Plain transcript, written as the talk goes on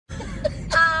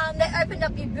opened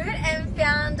up your boot and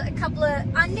found a couple of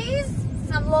undies,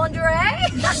 some lingerie.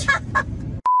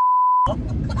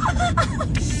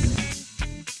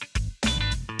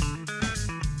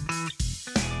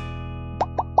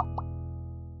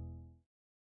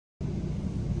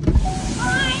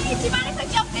 Hi, do you mind if I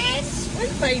jump this?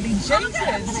 Oh, baby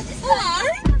Jesus.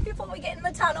 Hello. Before we get in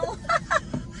the tunnel.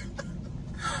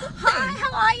 Hi,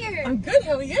 how are you? I'm good,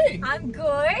 how are you? I'm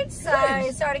good. So,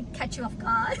 Good. sorry to catch you off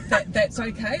guard. That's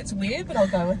okay, it's weird, but I'll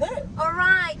go with it.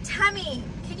 Alright, Tammy,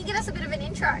 can you give us a bit of an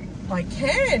intro? I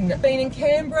can. Been in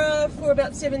Canberra for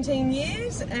about 17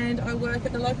 years and I work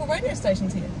at the local radio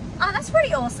stations here. Oh, that's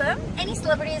pretty awesome. Any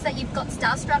celebrities that you've got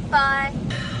starstruck by?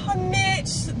 I met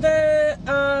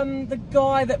the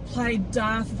guy that played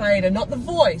Darth Vader, not the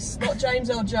voice, not James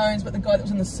Earl Jones, but the guy that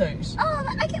was in the suit. Oh,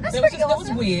 okay, that's That pretty was awesome. That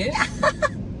was weird.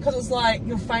 Because it's like,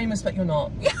 you're famous but you're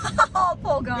not. Oh,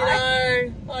 poor guy. You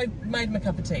know, I made him a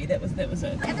cup of tea, that was it.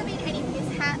 Ever been any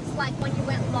mishaps, like when you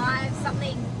went live,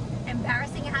 something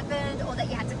embarrassing happened or that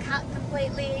you had to cut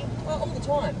completely? Oh, all the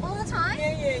time. All the time?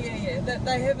 Yeah.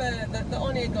 They have the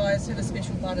on-air guys have a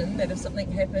special button that if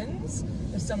something happens,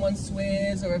 if someone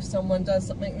swears or if someone does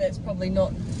something that's probably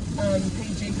not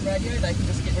PG for radio, they can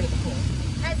just get rid of the call.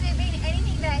 Has there been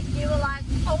anything that you were like,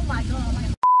 oh my god,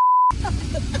 like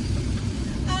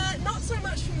Not so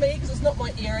much for me because it's not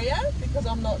my area because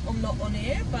I'm not on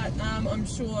air, but I'm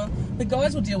sure the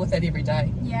guys will deal with that every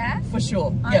day. yeah? For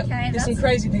sure. Okay, Yeah. There's some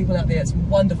crazy people out there. It's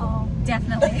wonderful. Oh,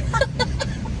 definitely.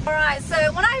 Alright, so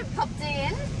when I popped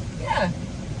in, Yeah.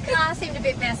 car seemed a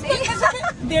bit messy.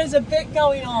 There's a bit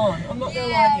going on. I'm not gonna lie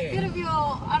Yeah, to a you. bit of your,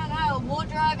 I don't know, a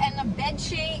wardrobe and a bed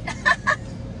sheet.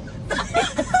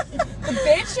 The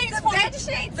bed sheets The bed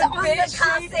sheets are on bed the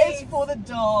car sheet seat. is for the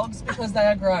dogs because they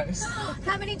are gross.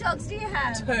 How many dogs do you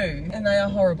have? 2, and they are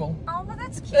horrible. Oh, well,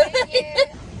 that's cute.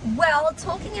 Well,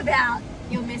 talking about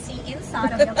your messy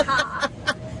inside of your car,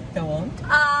 Go on.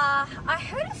 I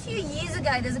heard a few years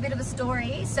ago there's a bit of a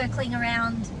story circling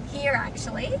around here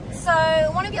actually. So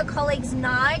one of your colleagues,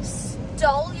 Nige,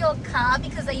 stole your car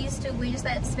because they used to whinge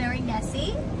that it's very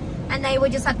messy. And they were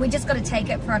just like, we just got to take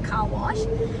it for a car wash.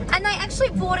 And they actually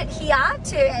brought it here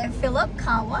to Phillip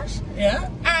Car Wash. Yeah.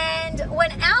 And when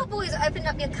our boys opened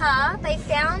up your car, they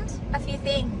found a few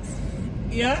things.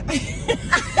 Yeah.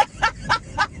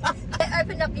 They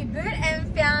opened up your boot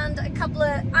and found a couple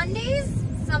of undies,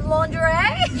 some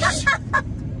lingerie.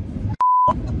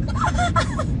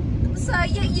 So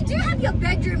yeah, you do have your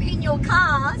bedroom in your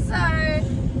car. So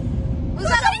was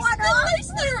that a one-off? At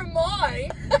least they're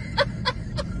mine.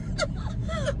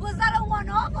 Was that a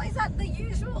one-off, or is that the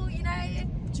usual? You know.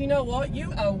 Do you know what?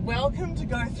 You are welcome to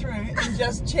go through and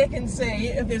just check and see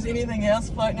if there's anything else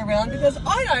floating around because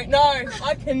I don't know.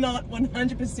 I cannot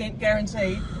 100%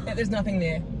 guarantee that there's nothing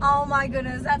there. Oh my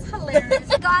goodness, that's hilarious.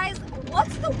 Guys,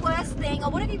 what's the worst thing, or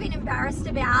what have you been embarrassed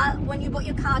about when you brought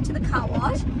your car to the car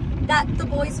wash that the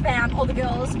boys found or the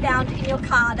girls found in your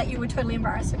car that you were totally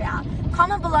embarrassed about?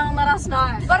 Comment below and let us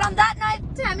know. But on that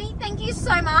note, Tammy, thank you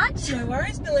so much. No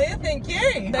worries, Maleeha. Thank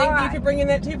you. Thank you for bringing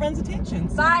that to everyone's attention.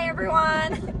 Bye,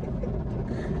 everyone.